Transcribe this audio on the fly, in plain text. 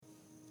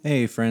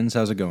Hey friends,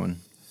 how's it going?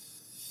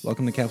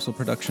 Welcome to Capsule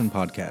Production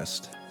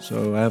Podcast.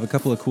 So I have a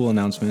couple of cool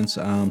announcements.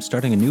 I'm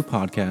starting a new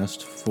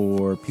podcast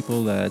for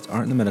people that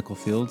aren't in the medical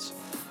fields.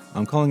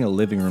 I'm calling it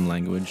Living Room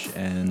Language,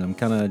 and I'm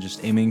kind of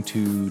just aiming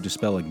to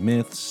dispel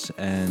myths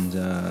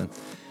and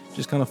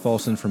just kind of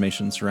false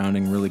information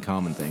surrounding really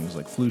common things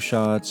like flu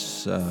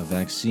shots,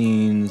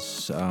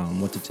 vaccines,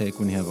 what to take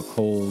when you have a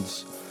cold,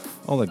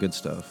 all that good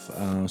stuff.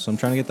 So I'm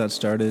trying to get that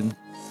started.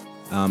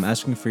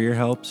 Asking for your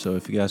help, so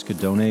if you guys could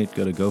donate,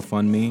 go to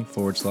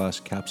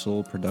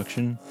GoFundMe/Capsule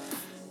Production,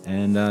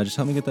 and just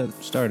help me get that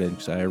started,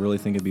 because I really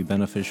think it'd be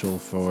beneficial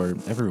for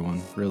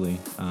everyone, really.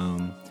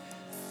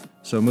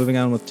 So moving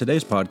on with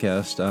today's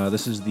podcast,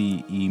 this is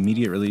the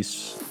immediate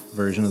release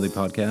version of the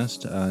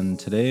podcast, and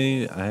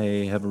today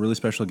I have a really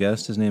special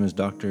guest. His name is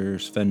Dr.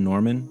 Sven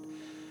Norman.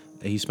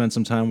 He spent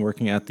some time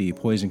working at the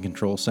Poison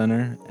Control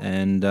Center,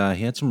 and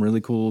he had some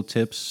really cool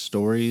tips,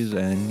 stories,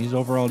 and he's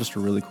overall just a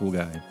really cool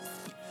guy.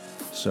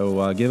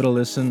 So give it a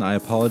listen. I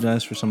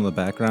apologize for some of the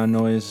background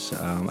noise.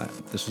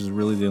 This was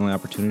really the only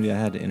opportunity I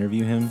had to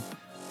interview him,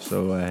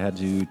 so I had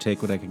to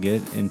take what I could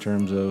get in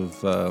terms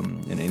of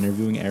an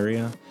interviewing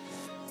area.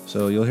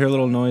 So you'll hear a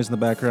little noise in the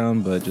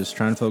background, but just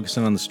try and focus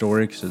in on the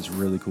story because it's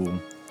really cool.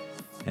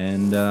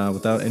 And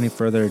without any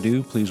further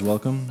ado, please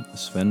welcome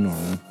Sven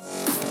Norman.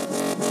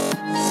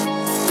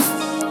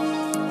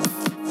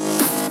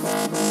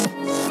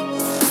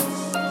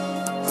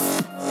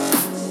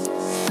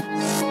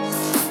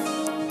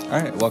 All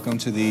right, welcome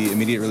to the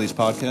Immediate Release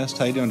Podcast.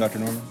 How you doing, Dr.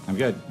 Norman? I'm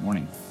good.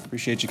 Morning.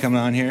 Appreciate you coming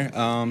on here.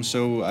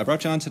 So I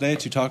brought you on today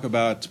to talk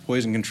about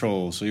poison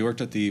control. So you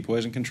worked at the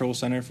Poison Control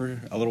Center for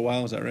a little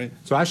while, is that right?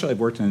 So actually, I've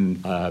worked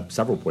in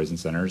several poison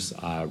centers.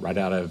 Right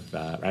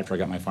after I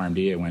got my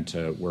PharmD, I went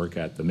to work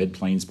at the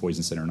Mid-Plains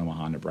Poison Center in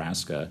Omaha,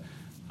 Nebraska.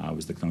 I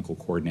was the clinical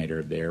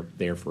coordinator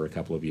there for a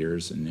couple of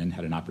years, and then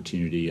had an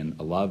opportunity and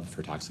a love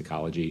for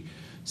toxicology.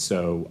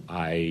 So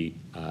I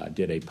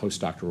did a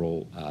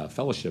postdoctoral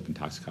fellowship in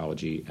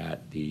toxicology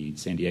at the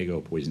San Diego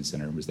Poison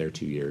Center and was there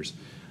 2 years.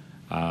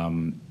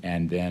 And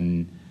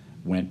then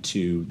went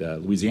to the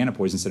Louisiana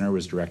Poison Center,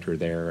 was director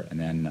there, and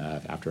then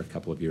after a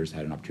couple of years, I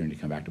had an opportunity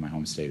to come back to my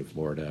home state of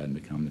Florida and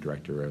become the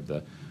director of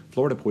the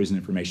Florida Poison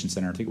Information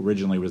Center. I think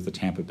originally it was the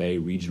Tampa Bay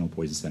Regional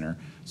Poison Center,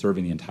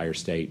 serving the entire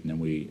state, and then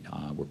we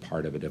were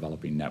part of a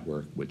developing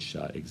network which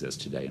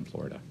exists today in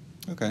Florida.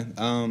 Okay.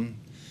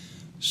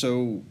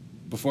 So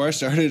before I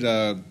started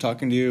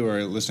talking to you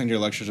or listening to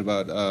your lectures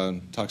about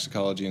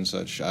toxicology and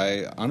such,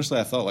 I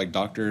thought like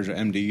doctors or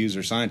MDs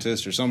or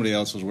scientists or somebody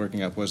else was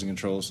working at poison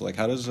control. So like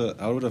how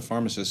would a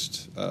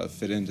pharmacist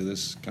fit into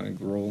this kind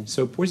of role?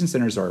 So poison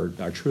centers are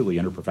truly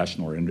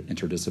interprofessional or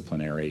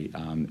interdisciplinary.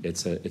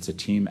 It's a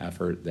team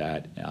effort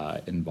that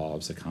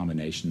involves a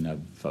combination of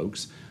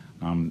folks.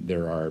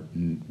 There are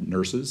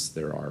nurses,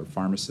 there are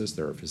pharmacists,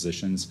 there are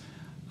physicians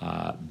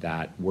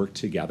that work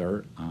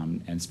together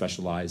and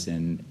specialize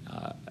in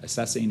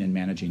assessing and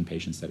managing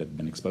patients that have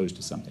been exposed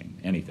to something,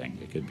 anything.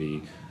 It could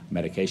be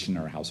medication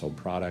or a household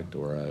product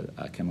or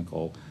a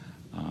chemical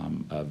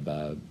of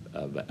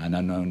an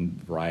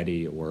unknown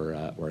variety or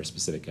a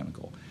specific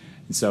chemical.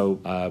 And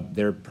so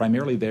they're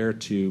primarily there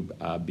to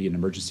be an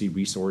emergency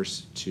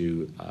resource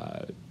to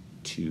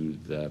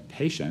the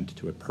patient,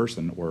 to a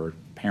person or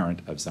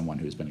parent of someone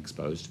who's been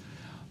exposed,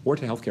 or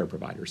to healthcare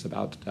providers.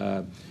 About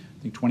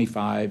I think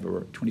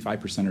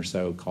 25% or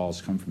so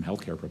calls come from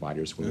healthcare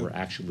providers where we're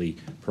actually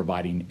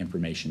providing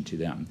information to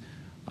them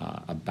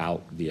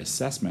about the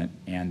assessment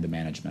and the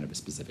management of a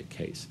specific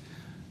case.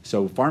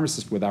 So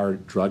pharmacists with our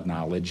drug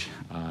knowledge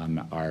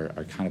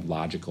are kind of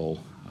logical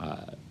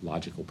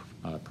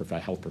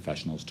health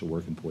professionals to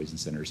work in poison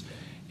centers.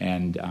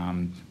 And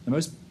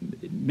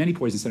many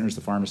poison centers,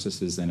 the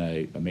pharmacist is in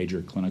a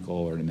major clinical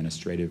or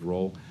administrative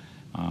role.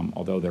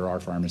 Although there are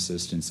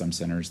pharmacists in some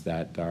centers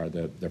that are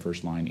the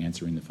first line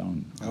answering the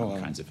phone,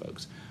 kinds of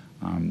folks.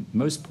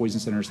 Most poison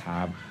centers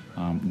have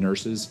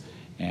nurses,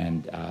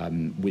 and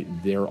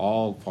they're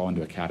all fall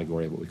into a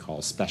category of what we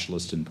call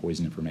specialists in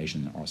poison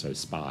information, and also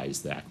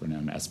SPIES, the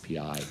acronym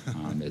SPI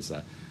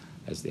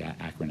as the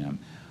acronym.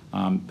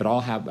 But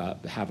all have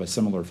a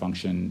similar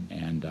function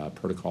and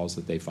protocols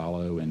that they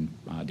follow, and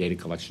data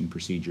collection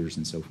procedures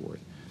and so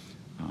forth.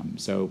 And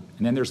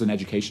then there's an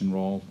education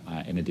role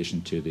in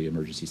addition to the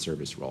emergency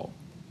service role.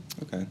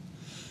 Okay.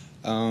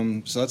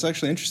 So that's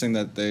actually interesting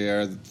that they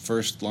are the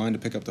first line to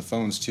pick up the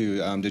phones, too.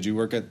 Did you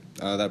work at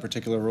that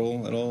particular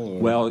role at all?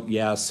 Or? Well,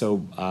 yeah,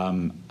 so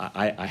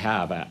I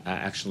have.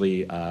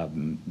 Actually,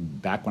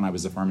 back when I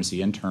was a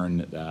pharmacy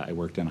intern, I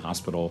worked in a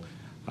hospital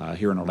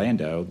here in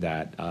Orlando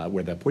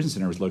where the poison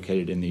center was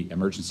located in the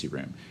emergency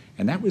room.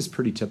 And that was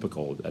pretty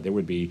typical. There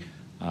would be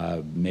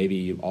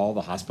maybe all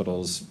the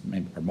hospitals,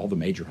 or all the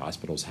major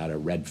hospitals, had a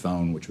red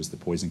phone, which was the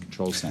Poison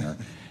Control Center,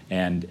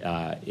 and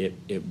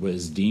it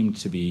was deemed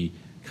to be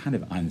kind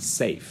of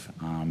unsafe.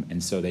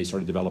 And so they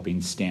started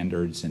developing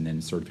standards and then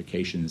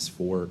certifications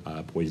for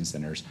poison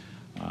centers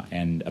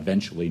And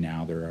eventually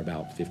now there are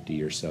about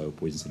 50 or so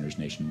poison centers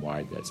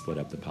nationwide that split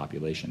up the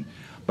population.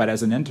 But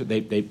as an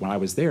when I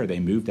was there, they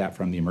moved that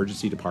from the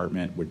emergency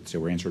department, which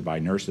were answered by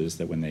nurses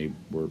that when they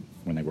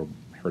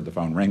heard the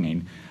phone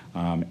ringing,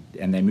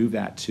 and they moved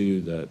that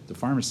to the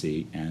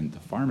pharmacy, and the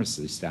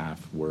pharmacy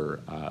staff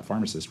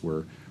pharmacists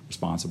were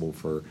responsible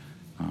for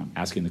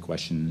asking the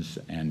questions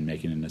and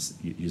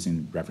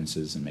using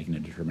references and making a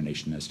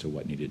determination as to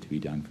what needed to be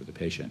done for the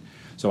patient.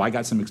 So I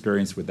got some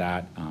experience with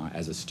that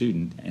as a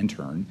student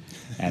intern,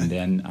 and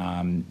then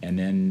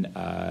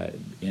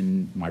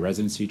in my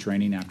residency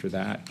training after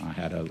that, I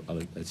had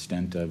a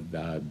stint of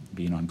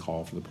being on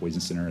call for the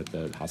poison center at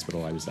the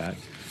hospital I was at,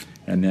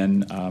 and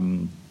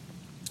then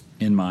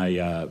in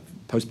my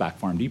post-bac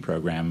PharmD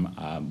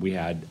program, we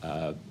had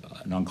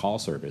an on-call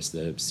service.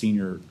 The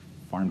senior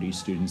PharmD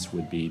students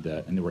would be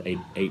and there were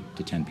eight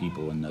to 10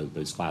 people in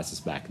those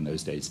classes back in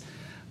those days.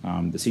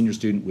 The senior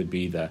student would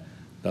be the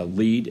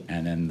lead,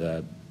 and then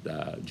the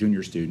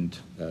junior student,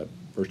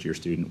 first-year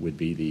student, would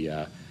be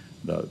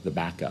the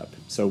backup.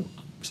 So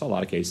I saw a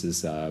lot of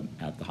cases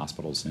at the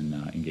hospitals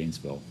in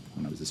Gainesville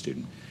when I was a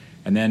student.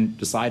 And then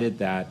decided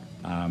that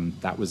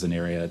that was an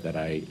area that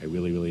I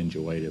really, really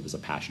enjoyed. It was a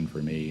passion for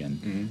me,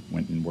 and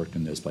went and worked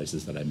in those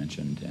places that I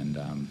mentioned,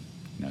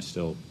 and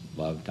still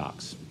love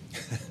docs.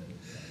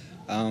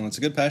 It's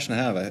a good passion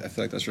to have. I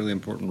feel like that's a really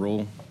important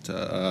role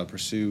to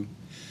pursue.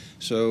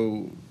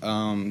 So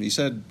you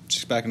said,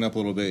 just backing up a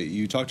little bit,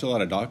 you talked to a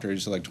lot of doctors. You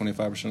said like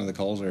 25% of the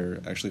calls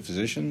are actually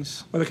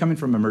physicians? Well, they're coming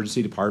from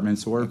emergency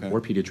departments or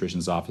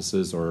pediatricians'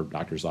 offices or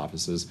doctors'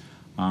 offices.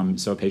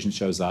 So a patient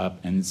shows up,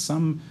 and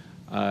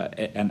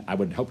and I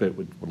would hope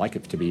would like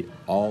it to be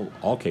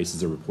all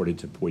cases are reported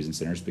to poison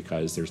centers,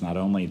 because there's not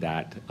only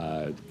that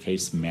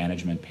case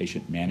management,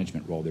 patient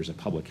management role, there's a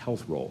public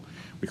health role.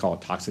 We call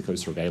it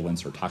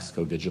toxicosurveillance or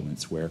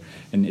toxicovigilance,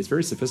 and it's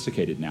very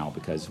sophisticated now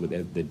because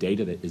with the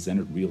data that is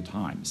entered real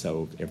time.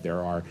 So if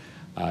there are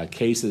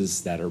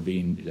cases that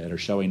are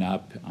showing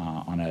up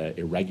on a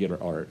irregular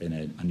or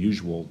in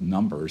unusual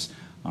numbers,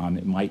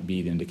 it might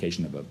be the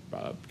indication of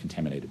a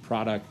contaminated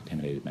product,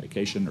 contaminated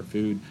medication or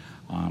food,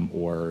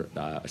 or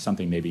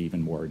something maybe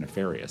even more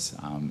nefarious,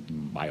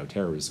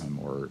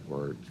 bioterrorism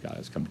or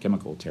some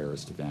chemical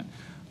terrorist event,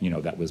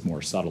 that was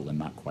more subtle and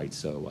not quite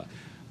so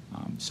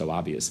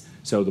obvious.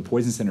 So the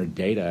poison center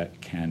data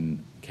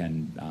can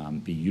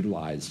be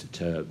utilized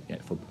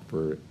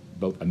for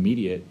both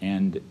immediate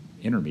and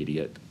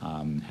intermediate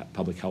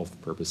public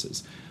health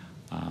purposes,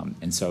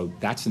 and so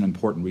that's an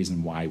important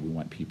reason why we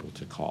want people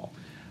to call.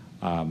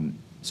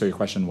 So your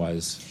question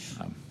was?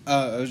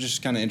 I was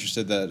just kind of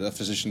interested that a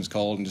physician's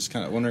called, and just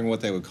kind of wondering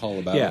what they would call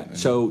about. Yeah,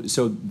 so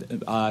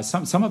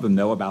some of them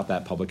know about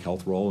that public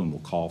health role and will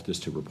call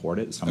just to report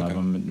it. Some of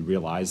them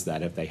realize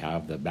that if they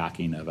have the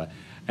backing of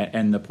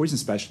and the poison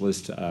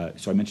specialist,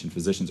 so I mentioned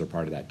physicians are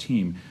part of that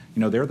team,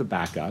 they're the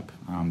backup.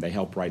 They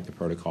help write the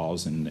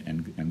protocols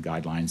and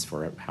guidelines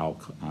for how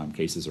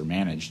cases are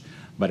managed.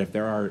 But if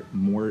there are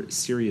more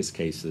serious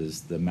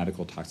cases, the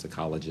medical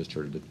toxicologist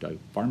or the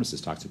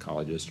pharmacist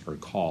toxicologist are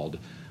called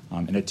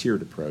in a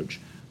tiered approach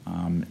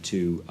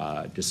to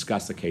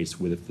discuss the case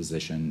with a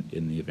physician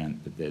in the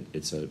event that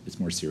it's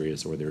more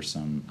serious or there's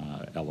some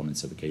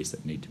elements of the case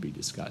that need to be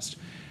discussed.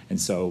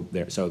 And so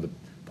the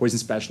poison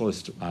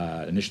specialist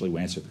initially will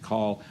answer the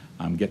call,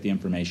 get the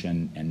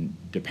information, and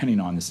depending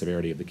on the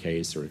severity of the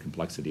case or the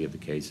complexity of the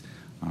case,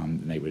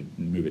 they would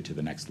move it to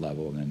the next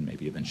level and then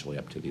maybe eventually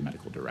up to the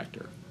medical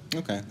director.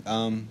 Okay.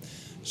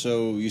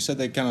 So you said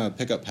they kind of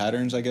pick up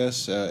patterns, I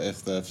guess,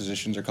 if the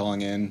physicians are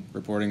calling in,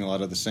 reporting a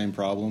lot of the same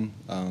problem.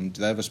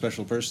 Do they have a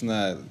special person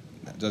that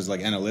does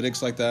like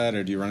analytics like that,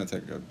 or do you run it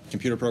through a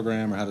computer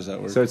program, or how does that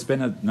work? So it's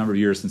been a number of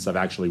years since I've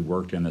actually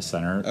worked in the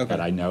center, but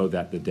I know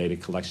that the data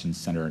collection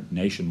center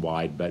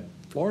nationwide, but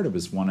Florida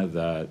was one of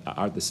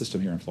the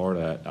system here in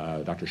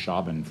Florida. Dr.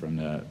 Chauvin from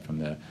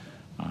the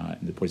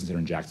Poison Center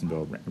in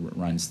Jacksonville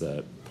runs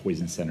the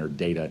Poison Center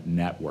Data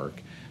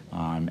Network.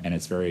 And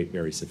it's very,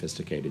 very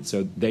sophisticated.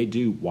 So they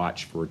do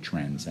watch for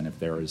trends, and if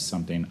there is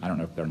something, I don't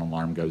know if an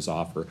alarm goes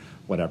off or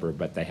whatever,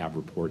 but they have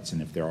reports,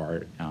 and if there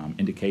are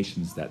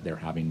indications that they're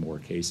having more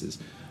cases.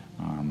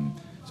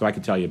 So I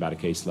could tell you about a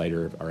case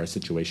later, or a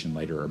situation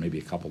later, or maybe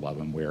a couple of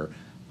them, where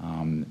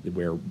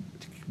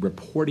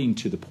reporting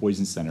to the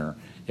Poison Center,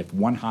 if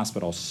one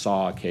hospital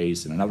saw a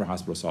case and another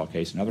hospital saw a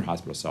case, another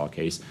hospital saw a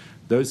case,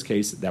 those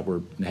cases that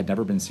had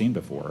never been seen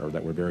before or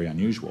that were very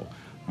unusual,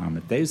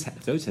 if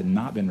those had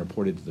not been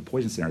reported to the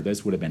Poison Center,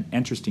 those would have been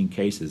interesting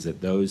cases at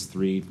those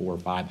 3, 4,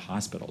 5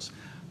 hospitals.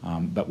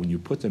 But when you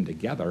put them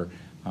together,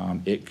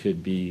 it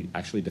could be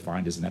actually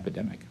defined as an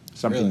epidemic,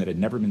 something that had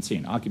never been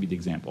seen. I'll give you the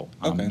example.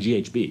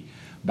 GHB.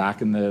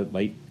 Back in the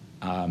late,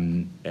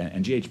 and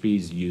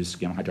GHB's used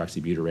gamma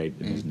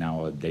hydroxybutyrate, and is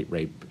now a date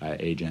rape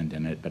agent,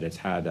 but it's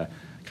had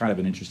kind of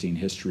an interesting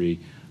history.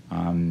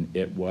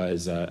 It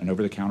was an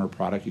over-the-counter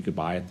product you could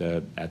buy at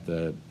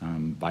the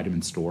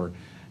vitamin store.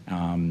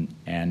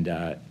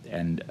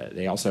 And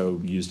they also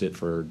used it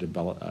for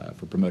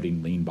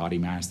promoting lean body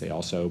mass. They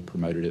also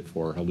promoted it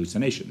for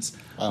hallucinations.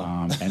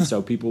 And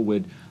so people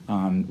would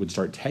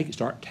start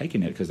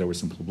taking it because there was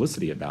some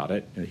publicity about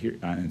it here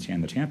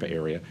in the Tampa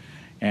area.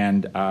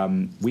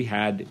 And we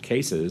had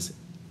cases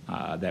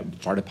that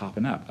started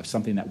popping up of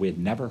something that we had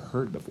never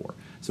heard before.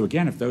 So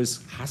again, if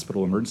those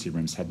hospital emergency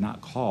rooms had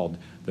not called,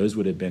 those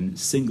would have been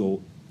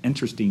single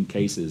interesting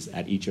cases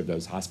at each of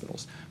those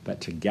hospitals. But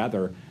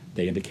together,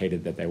 they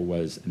indicated that there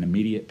was an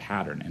immediate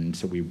pattern. And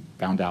so we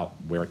found out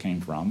where it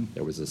came from.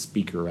 There was a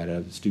speaker at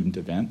a student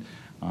event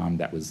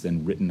that was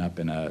then written up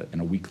in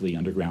a weekly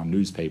underground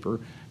newspaper.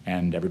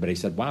 And everybody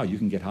said, wow, you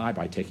can get high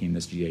by taking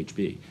this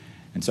GHB.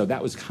 And so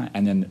that was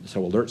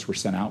so alerts were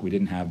sent out. We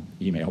didn't have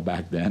email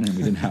back then, and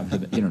we didn't have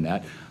the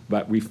internet,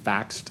 but we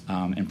faxed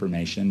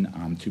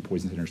information to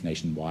poison centers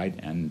nationwide,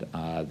 and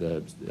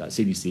the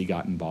CDC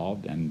got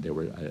involved, and there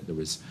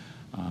was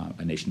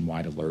a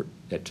nationwide alert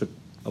that took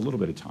a little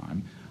bit of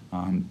time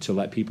to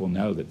let people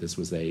know that this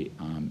was a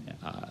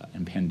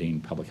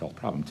impending public health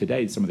problem.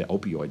 Today, some of the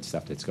opioid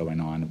stuff that's going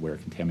on, where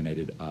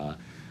contaminated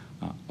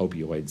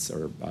opioids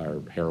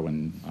or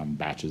heroin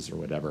batches or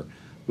whatever,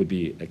 would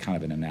be a kind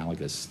of an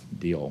analogous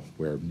deal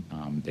where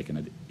they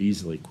can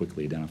easily,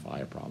 quickly identify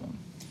a problem.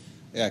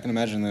 Yeah, I can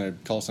imagine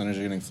that call centers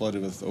are getting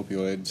flooded with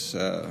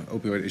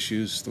opioid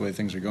issues, the way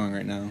things are going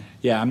right now.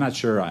 Yeah, I'm not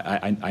sure.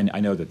 I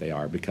know that they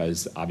are,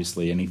 because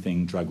obviously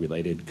anything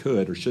drug-related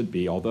could or should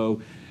be,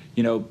 although,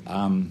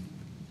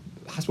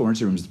 hospital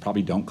emergency rooms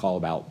probably don't call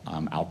about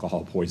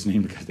alcohol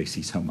poisoning because they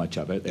see so much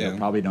of it. They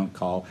probably don't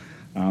call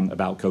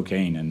about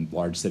cocaine in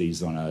large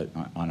cities on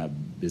a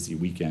busy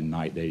weekend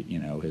night. They,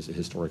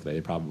 historically,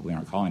 they probably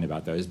aren't calling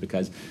about those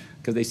because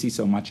they see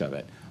so much of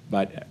it.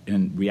 But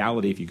in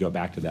reality, if you go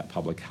back to that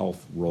public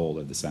health role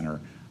of the center,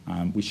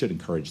 we should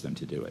encourage them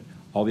to do it.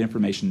 All the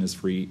information is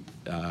free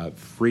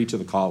to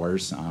the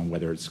callers,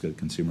 whether it's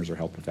consumers or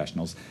health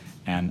professionals,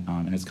 and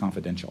it's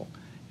confidential.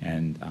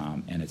 And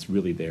it's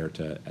really there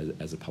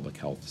as a public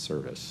health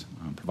service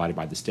provided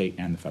by the state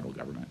and the federal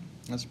government.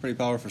 That's a pretty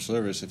powerful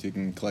service if you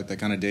can collect that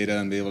kind of data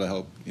and be able to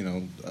help,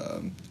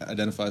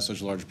 identify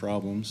such large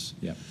problems.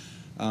 Yeah.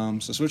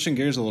 So switching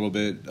gears a little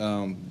bit,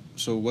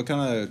 so what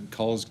kind of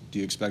calls do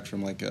you expect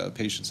from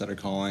patients that are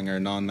calling or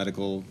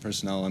non-medical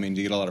personnel? I mean,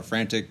 do you get a lot of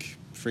frantic,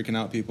 freaking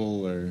out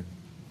people, or?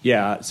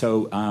 Yeah,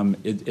 so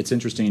it's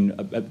interesting.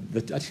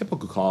 A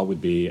typical call would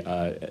be,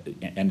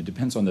 and it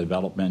depends on the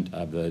development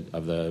of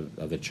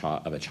a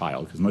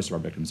child, because most of our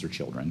victims are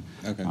children,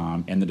 okay.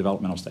 And the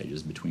developmental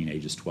stages between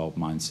ages 12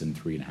 months and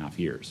 3.5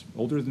 years.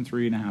 Older than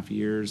 3.5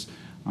 years,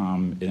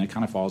 and it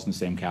kind of falls in the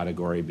same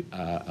category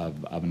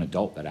of an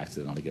adult that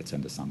accidentally gets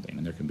into something,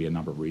 and there can be a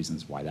number of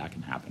reasons why that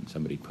can happen.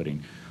 Somebody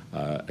putting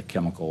a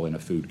chemical in a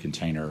food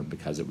container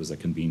because it was a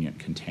convenient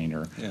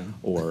container,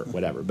 or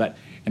whatever. But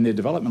in the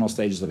developmental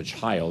stages of a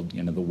child,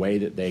 the way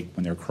that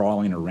when they're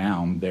crawling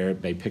around,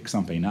 they pick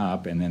something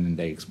up, and then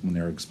when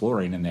they're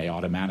exploring, and they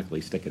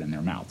automatically stick it in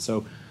their mouth.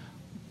 So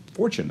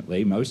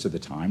fortunately, most of the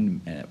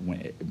time,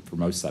 for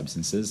most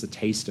substances, the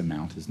taste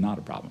amount is not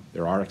a problem.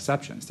 There are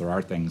exceptions. There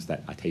are things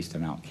that a taste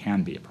amount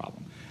can be a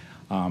problem.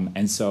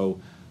 So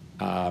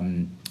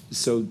when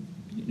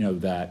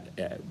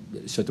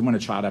a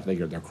child, after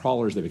they're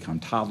crawlers, they become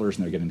toddlers,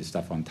 and they're getting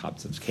stuff on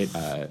tops of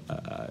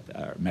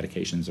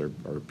medications or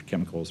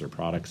chemicals or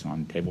products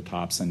on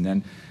tabletops. And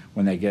then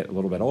when they get a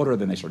little bit older,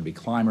 then they start to be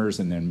climbers,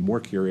 and then more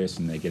curious,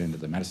 and they get into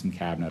the medicine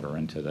cabinet or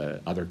into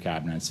the other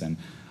cabinets and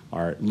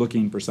are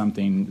looking for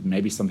something,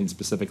 maybe something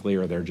specifically,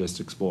 or they're just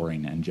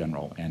exploring in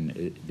general.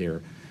 And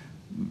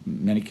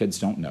many kids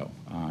don't know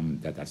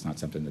that that's not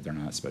something that they're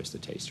not supposed to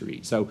taste or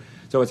eat. So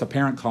it's a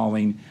parent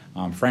calling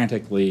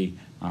frantically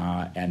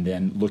and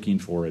then looking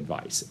for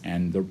advice.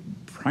 And the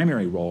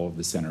primary role of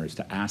the center is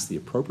to ask the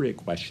appropriate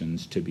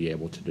questions to be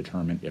able to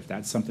determine if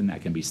that's something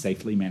that can be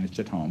safely managed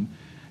at home.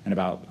 And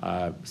about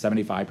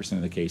 75%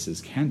 of the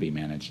cases can be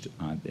managed,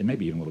 it may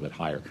be even a little bit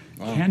higher,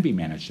 can be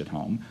managed at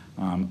home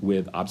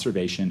with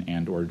observation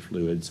and or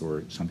fluids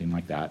or something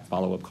like that.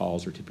 Follow-up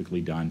calls are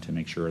typically done to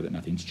make sure that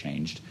nothing's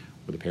changed,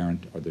 or the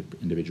parent or the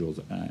individual is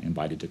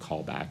invited to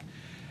call back.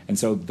 And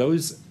so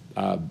those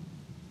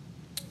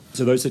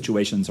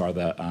situations are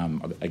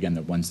again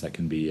the ones that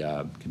can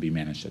be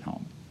managed at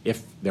home.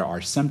 If there are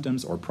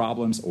symptoms or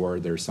problems, or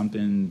there's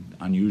something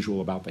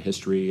unusual about the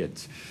history,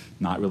 it's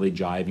not really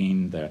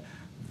jiving,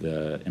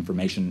 the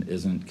information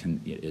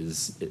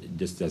it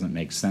just doesn't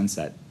make sense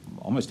at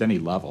almost any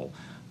level,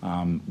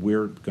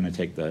 we're going to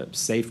take the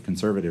safe,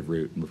 conservative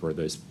route and refer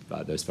those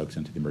folks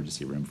into the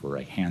emergency room for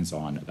a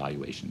hands-on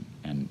evaluation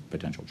and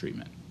potential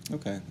treatment.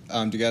 Okay.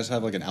 Do you guys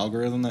have an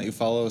algorithm that you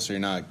follow, so you're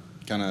not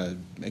kind of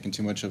making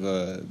too much of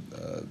a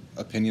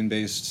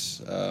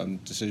opinion-based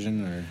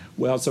decision, or?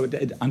 Well, so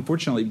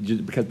unfortunately,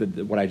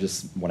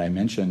 because what I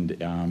mentioned,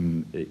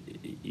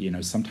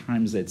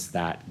 sometimes it's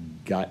that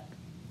gut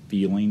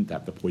feeling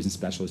that the poison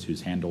specialist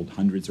who's handled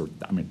hundreds or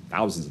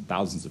thousands and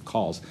thousands of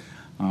calls,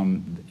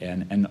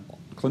 and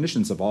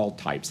clinicians of all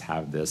types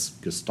have this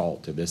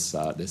gestalt, or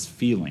this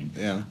feeling.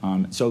 Yeah.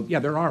 So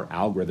there are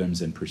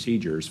algorithms and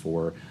procedures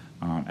for.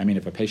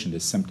 If a patient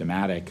is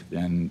symptomatic,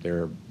 then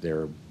they're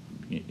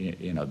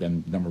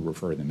then we'll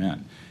refer them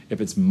in.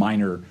 If it's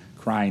minor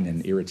crying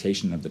and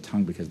irritation of the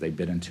tongue because they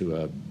bit into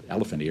a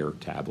elephant ear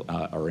tablet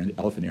or an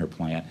elephant ear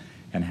plant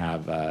and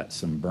have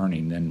some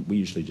burning, then we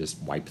usually just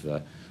wipe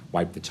the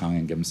tongue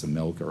and give them some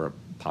milk or a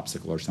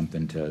popsicle or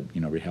something to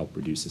help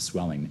reduce the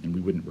swelling, and we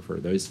wouldn't refer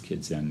those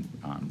kids in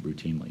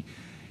routinely.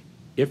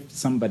 If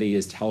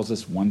somebody tells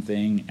us one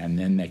thing and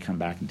then they come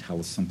back and tell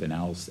us something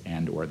else,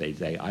 and or they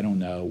say I don't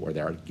know, or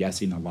they're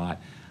guessing a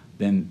lot,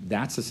 then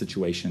that's a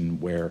situation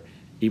where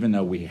even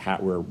though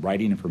we're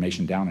writing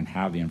information down and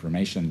have the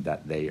information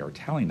that they are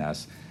telling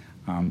us,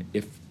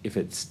 if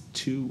it's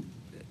too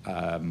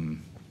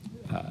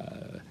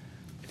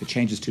if it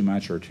changes too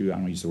much or too, I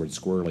don't want to use the word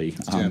squirrely,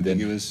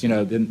 ambiguous.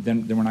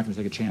 then we're not going to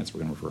take a chance.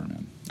 We're going to refer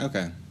them in.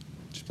 Okay,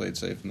 just play it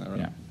safe in that route.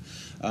 Yeah.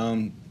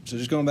 So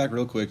just going back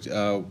real quick,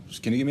 can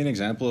you give me an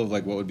example of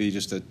like what would be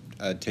just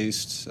a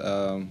taste?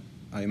 How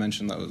you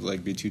mentioned that would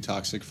like be too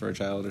toxic for a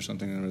child or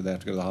something, and they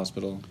have to go to the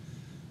hospital.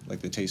 Like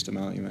the taste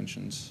amount you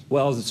mentioned?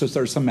 Well, so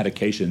there's some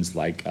medications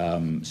like,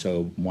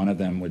 so one of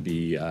them would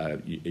be,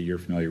 you're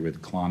familiar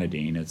with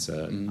clonidine. It's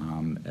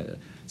a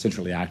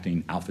centrally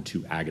acting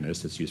alpha-2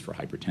 agonist. It's used for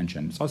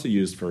hypertension. It's also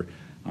used for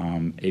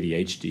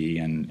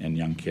ADHD and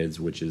young kids,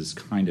 which is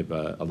kind of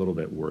a little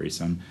bit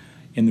worrisome.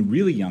 In the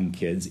really young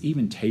kids,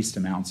 even taste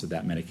amounts of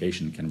that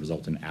medication can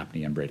result in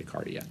apnea and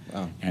bradycardia.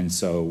 Wow. And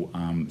so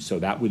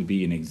that would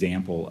be an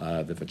example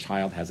of if a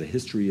child has a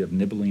history of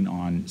nibbling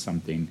on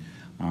something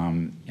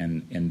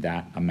in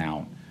that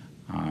amount,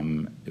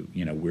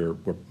 we're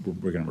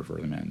going to refer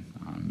them in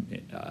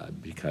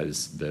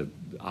because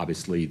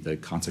obviously the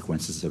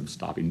consequences of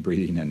stopping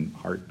breathing and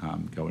heart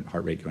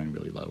rate going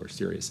really low are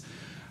serious.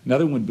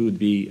 Another one would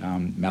be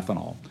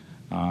methanol.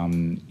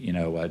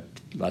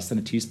 Less than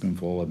a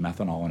teaspoonful of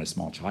methanol in a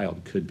small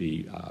child could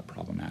be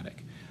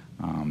problematic,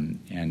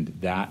 and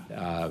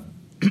that.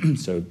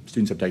 So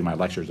students have taken my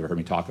lectures have heard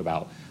me talk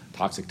about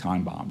toxic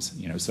time bombs.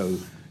 So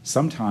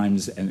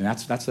sometimes, and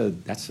that's a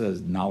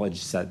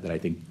knowledge set that I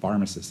think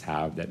pharmacists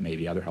have that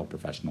maybe other health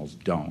professionals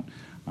don't,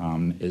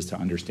 is to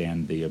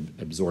understand the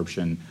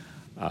absorption,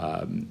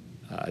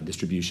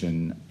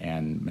 distribution,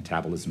 and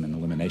metabolism and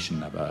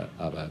elimination of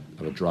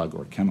a drug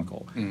or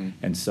chemical. Mm-hmm.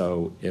 And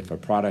so if a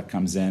product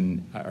comes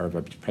in, or if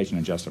a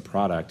patient ingests a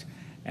product,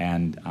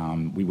 and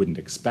we wouldn't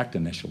expect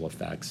initial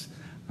effects,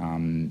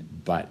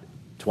 but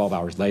 12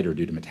 hours later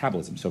due to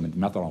metabolism. So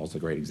methanol is a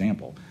great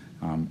example.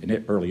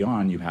 Early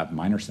on, you have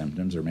minor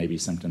symptoms, or maybe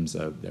symptoms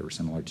that were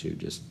similar to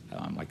just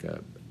like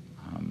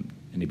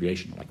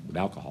inebriation, like with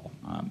alcohol,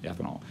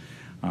 ethanol.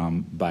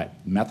 But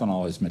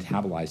methanol is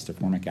metabolized to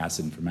formic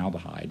acid and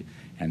formaldehyde,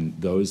 and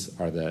those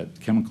are the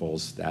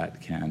chemicals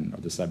that can,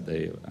 or the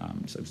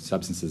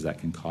substances that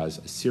can cause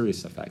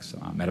serious effects,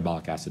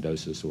 metabolic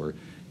acidosis or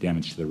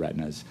damage to the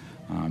retinas,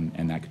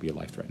 and that could be a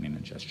life-threatening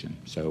ingestion.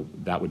 So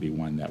that would be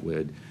one that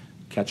would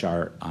catch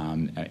our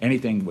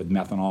anything with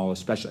methanol,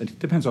 especially. It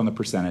depends on the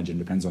percentage and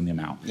depends on the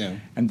amount. Yeah.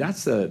 And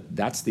that's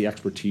the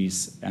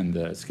expertise and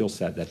the skill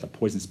set that the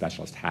poison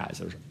specialist has.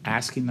 They're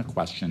asking the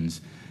questions,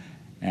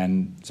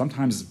 and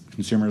sometimes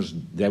consumers,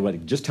 they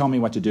would just tell me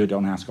what to do,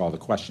 don't ask all the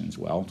questions.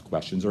 Well,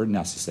 questions are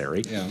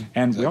necessary. Yeah,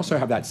 and exactly. We also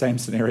have that same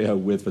scenario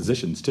with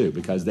physicians too,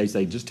 because they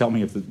say, just tell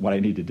me what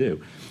I need to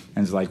do.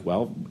 And it's like,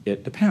 well,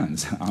 it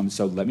depends.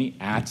 So let me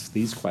ask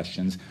these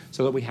questions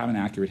so that we have an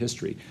accurate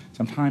history.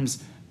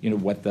 Sometimes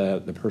what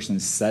the person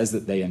says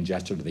that they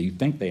ingest or that you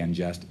think they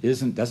ingest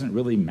doesn't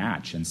really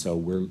match, and so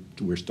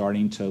we're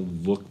starting to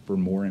look for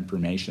more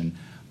information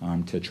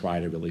to try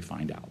to really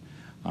find out.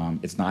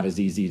 It's not as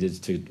easy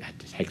to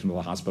take them to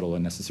the hospital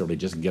and necessarily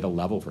just get a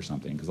level for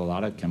something, because a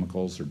lot of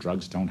chemicals or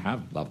drugs don't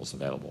have levels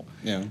available.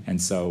 Yeah. And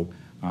so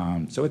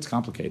it's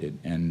complicated,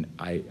 and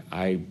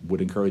I would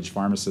encourage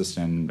pharmacists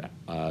and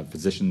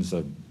physicians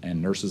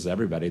and nurses,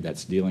 everybody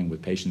that's dealing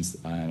with patients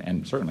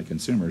and certainly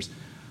consumers,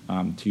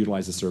 to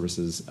utilize the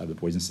services of the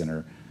Poison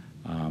Center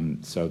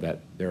so that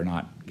they're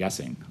not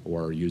guessing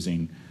or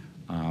using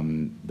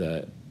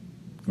the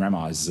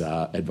grandma's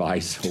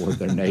advice or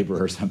their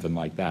neighbor or something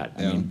like that.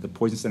 Yeah. I mean, the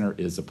Poison Center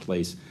is a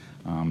place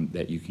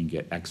that you can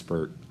get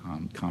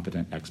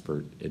competent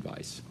expert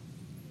advice.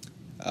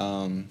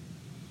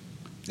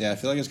 Yeah, I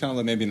feel like it's kind of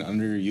like maybe an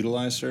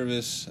underutilized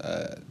service.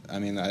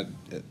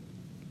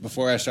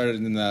 Before I started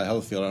in the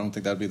health field, I don't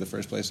think that would be the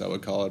first place I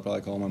would call. I'd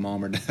probably call my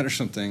mom or dad or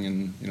something,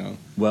 and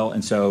Well,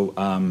 and so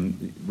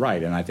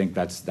right, and I think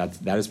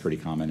that is pretty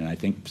common, and I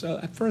think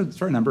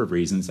for a number of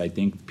reasons, I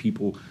think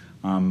people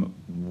they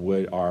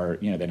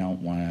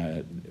don't want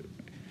to.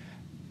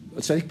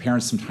 So I think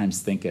parents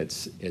sometimes think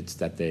it's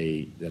that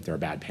they're a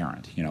bad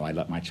parent. I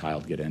let my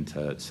child get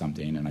into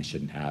something and I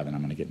shouldn't have, and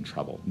I'm going to get in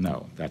trouble.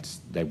 No,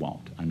 they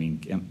won't. I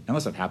mean,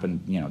 unless it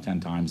happened 10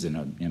 times in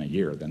a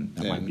year, then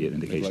that might be an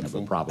indication of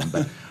a problem.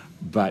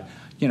 But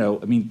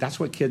that's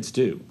what kids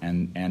do,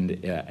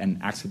 and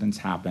accidents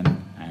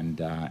happen,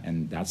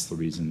 and that's the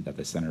reason that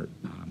the center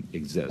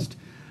exists.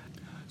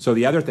 So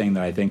the other thing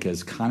that I think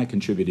has kind of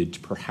contributed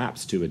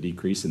perhaps to a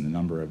decrease in the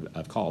number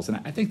of calls, and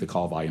I think the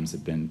call volumes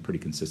have been pretty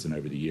consistent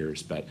over the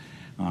years, but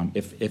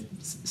if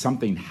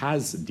something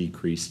has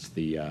decreased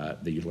the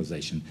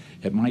utilization,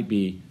 it might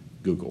be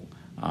Google.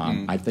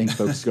 I think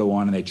folks go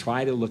on and they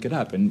try to look it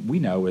up, and we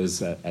know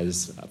as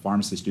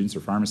pharmacy students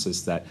or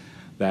pharmacists that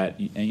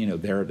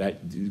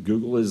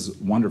Google is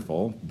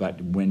wonderful,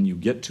 but when you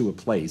get to a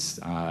place,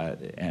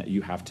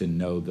 you have to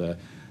know the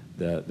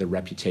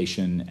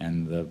reputation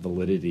and the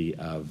validity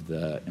of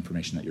the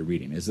information that you're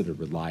reading. Is it a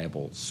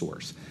reliable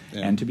source?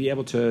 Yeah. And to be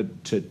able to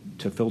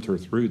filter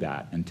through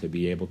that and to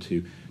be able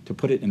to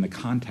put it in the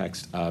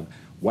context of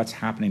what's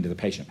happening to the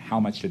patient, how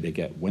much did they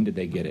get, when did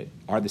they get it,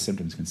 are the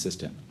symptoms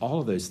consistent? All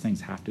of those things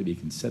have to be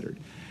considered.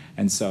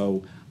 And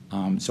so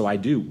I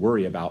do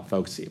worry about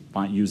folks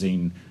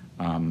using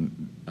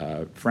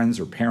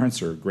friends or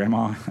parents or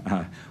grandma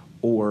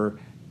or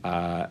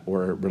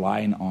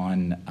relying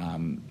on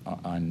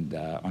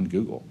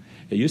Google.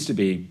 It used to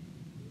be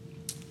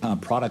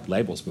product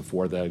labels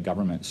before the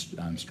government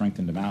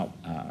strengthened them out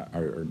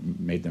or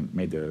made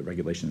the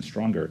regulations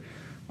stronger.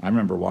 I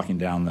remember walking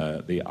down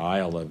the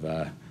aisle of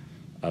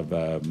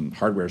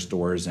hardware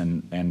stores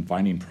and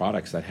finding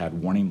products that had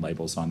warning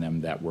labels on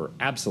them that were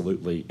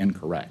absolutely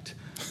incorrect.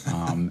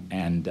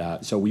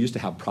 So we used to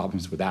have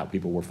problems with that.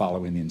 People were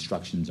following the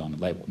instructions on the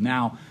label.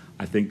 Now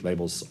I think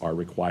labels are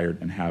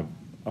required and have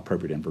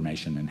appropriate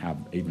information and have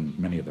even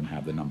many of them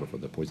have the number for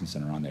the Poison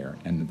Center on there.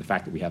 And the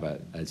fact that we have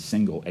a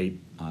single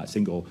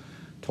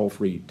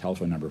toll-free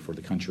telephone number for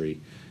the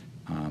country,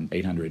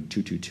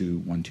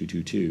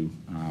 800-222-1222,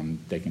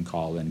 they can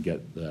call and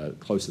get the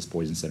closest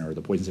Poison Center or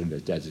the Poison Center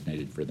that's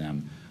designated for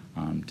them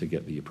to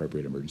get the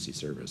appropriate emergency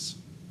service.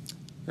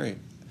 Great.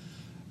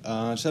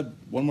 I just have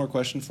one more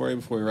question for you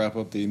before we wrap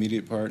up the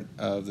immediate part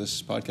of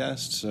this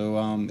podcast. So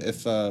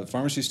if a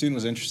pharmacy student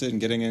was interested in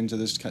getting into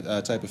this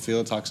type of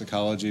field,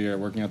 toxicology or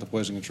working out the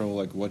poison control,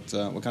 like what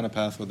kind of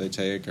path would they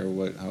take,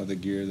 or how would they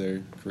gear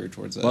their career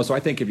towards that? Well, so I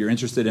think if you're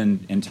interested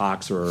in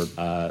tox, or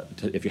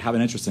if you have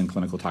an interest in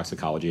clinical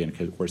toxicology,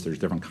 and of course there's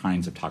different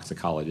kinds of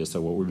toxicologists,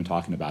 so what we've been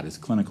talking about is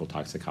clinical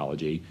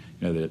toxicology,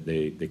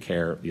 the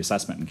care, the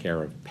assessment and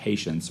care of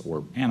patients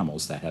or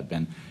animals that have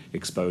been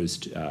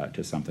exposed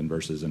to something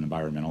versus an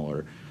environmental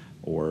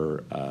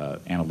or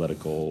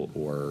analytical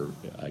or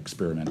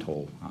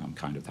experimental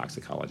kind of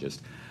toxicologist.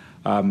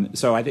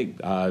 So I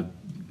think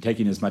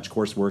taking as much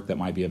coursework that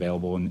might be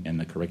available in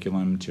the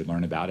curriculum to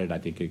learn about it, I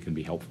think it can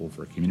be helpful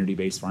for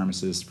community-based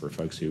pharmacists, for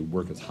folks who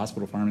work as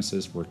hospital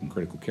pharmacists, work in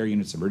critical care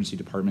units, emergency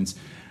departments.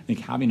 I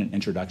think having an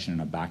introduction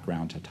and a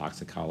background to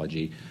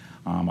toxicology.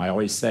 I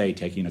always say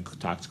taking a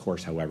tox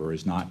course, however,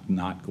 is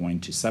not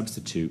going to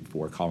substitute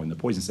for calling the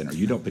Poison Center.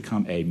 You don't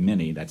become a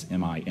mini, that's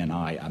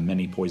M-I-N-I, a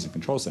mini poison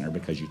control center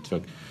because you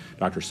took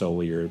Dr.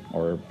 Soley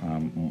or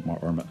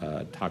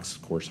a tox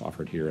course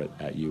offered here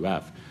at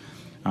UF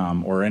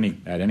or at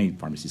any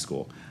pharmacy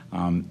school.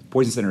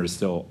 Poison Center is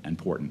still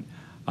important.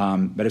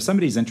 But if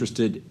somebody's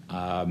interested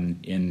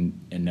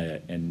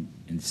in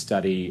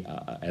study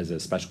as a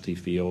specialty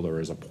field or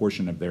as a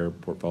portion of their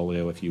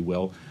portfolio, if you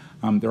will,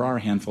 there are a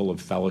handful of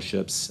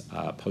fellowships,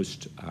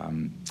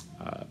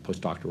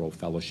 postdoctoral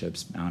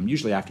fellowships,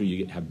 usually after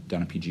you have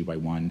done a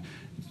PGY1,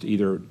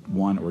 either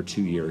 1 or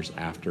 2 years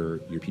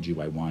after your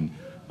PGY1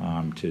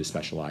 to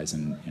specialize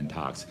in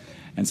tox.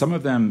 And some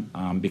of them,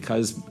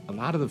 because a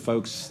lot of the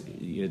folks,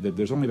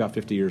 there's only about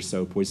 50 or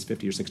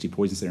 60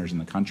 poison centers in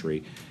the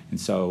country, and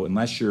so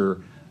unless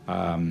you're,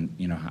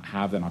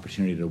 have an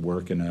opportunity to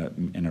work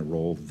in a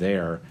role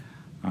there,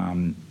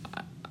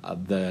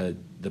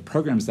 the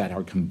programs that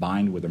are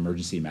combined with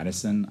emergency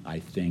medicine, I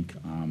think,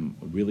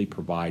 really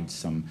provide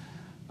some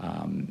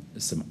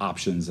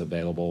options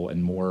available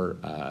and more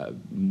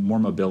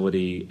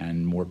mobility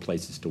and more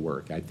places to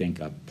work. I think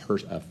a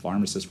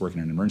pharmacist working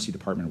in an emergency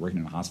department or working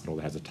in a hospital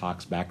that has a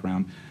tox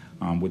background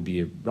would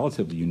be a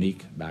relatively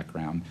unique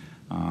background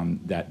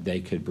that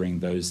they could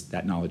bring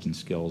that knowledge and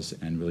skills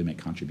and really make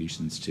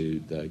contributions to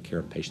the care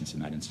of patients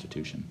in that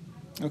institution.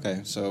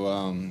 Okay,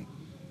 so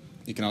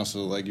you can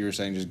also, like you were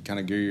saying, just kind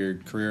of gear your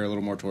career a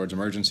little more towards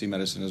emergency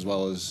medicine as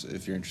well as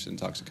if you're interested in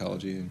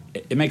toxicology.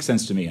 It makes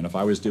sense to me, and if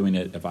I was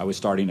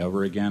starting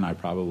over again, I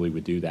probably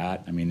would do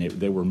that. I mean,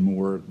 there were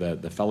more,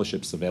 the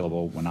fellowships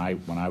available when I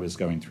was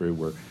going through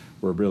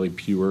were really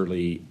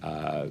purely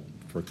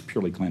for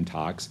purely clin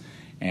tox,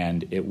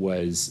 and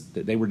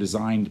they were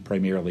designed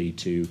primarily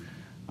to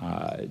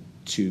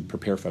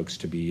prepare folks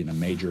to be in a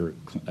major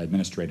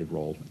administrative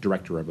role,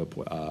 director of a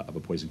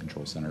poison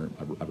control center,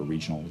 of a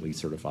regionally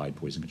certified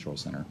poison control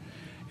center.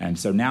 And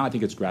so now I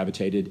think it's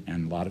gravitated,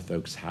 and a lot of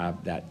folks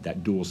have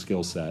that dual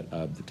skill set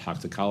of the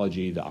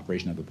toxicology, the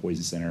operation of a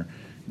poison center,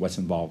 what's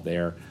involved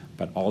there,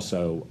 but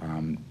also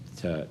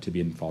to be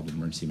involved in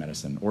emergency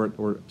medicine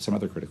or some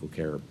other critical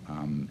care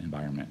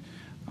environment.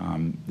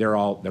 They're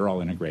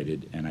all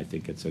integrated, and I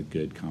think it's a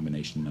good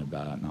combination of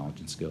knowledge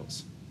and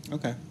skills.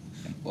 Okay.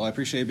 Well, I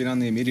appreciate you being on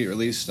the immediate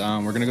release.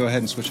 We're going to go ahead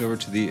and switch over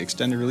to the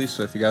extended release.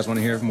 So if you guys want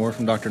to hear more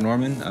from Dr.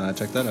 Norman,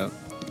 check that out.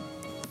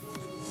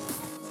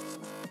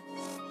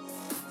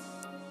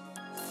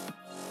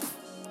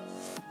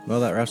 Well,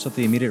 that wraps up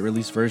the immediate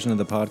release version of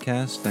the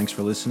podcast. Thanks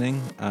for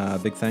listening.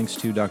 Big thanks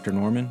to Dr.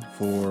 Norman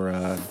for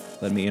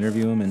letting me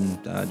interview him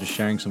and just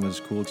sharing some of his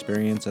cool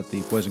experience at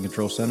the Poison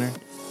Control Center.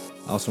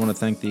 I also want to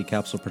thank the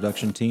Capsule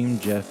production team,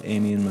 Jeff,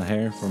 Amy, and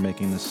Maher, for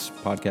making this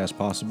podcast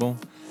possible.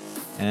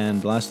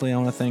 And lastly, I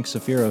want to thank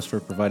Sephiros for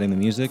providing the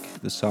music.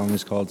 This song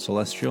is called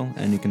Celestial,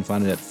 and you can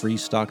find it at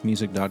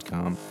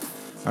freestockmusic.com.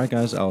 All right,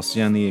 guys, I'll see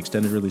you on the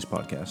extended release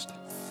podcast.